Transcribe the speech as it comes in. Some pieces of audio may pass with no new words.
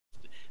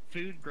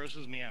food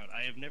grosses me out.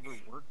 I have never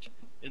worked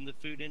in the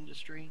food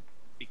industry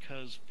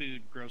because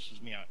food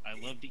grosses me out. I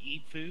love to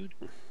eat food,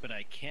 but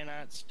I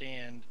cannot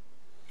stand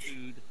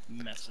food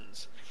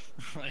messes.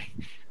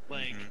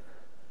 like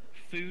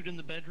food in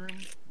the bedroom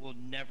will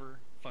never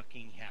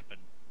fucking happen.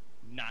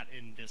 Not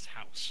in this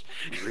house.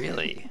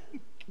 Really?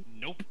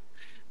 Nope.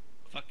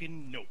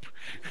 Fucking nope.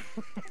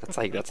 That's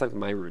like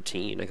my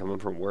routine. I come home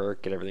from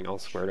work, get everything all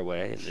squared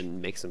away, and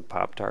then make some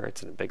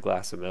Pop-Tarts and a big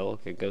glass of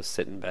milk, and go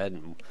sit in bed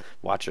and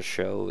watch a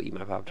show, eat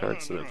my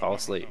Pop-Tarts, and then fall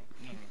asleep.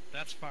 No.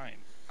 That's fine.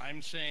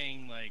 I'm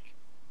saying like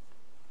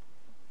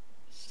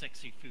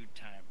sexy food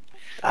time.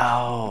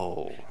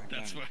 Oh.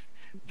 That's what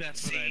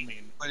I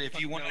mean. But if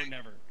you want to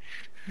never.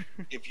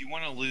 If you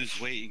want to lose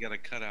weight, you got to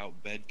cut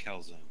out bed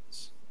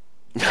calzones.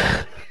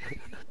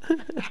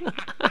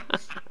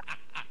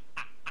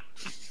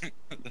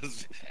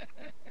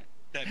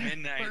 That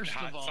midnight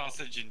hot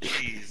sausage and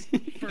cheese.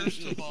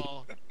 First of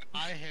all,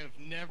 I have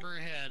never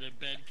had a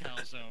bed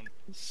calzone.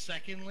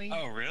 Secondly,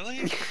 oh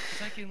really?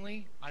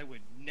 Secondly, I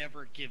would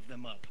never give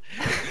them up.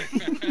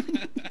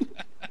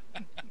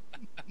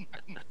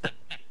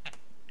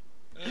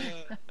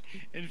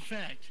 In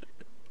fact,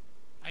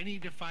 I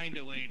need to find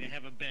a way to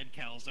have a bed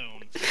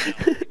calzone.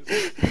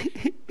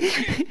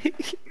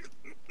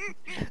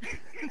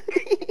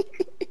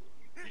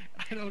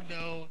 I don't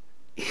know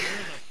where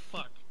the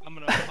fuck I'm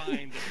gonna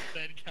find a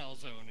bed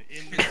calzone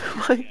in this.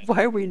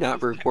 Why are we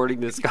not recording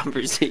this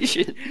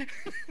conversation?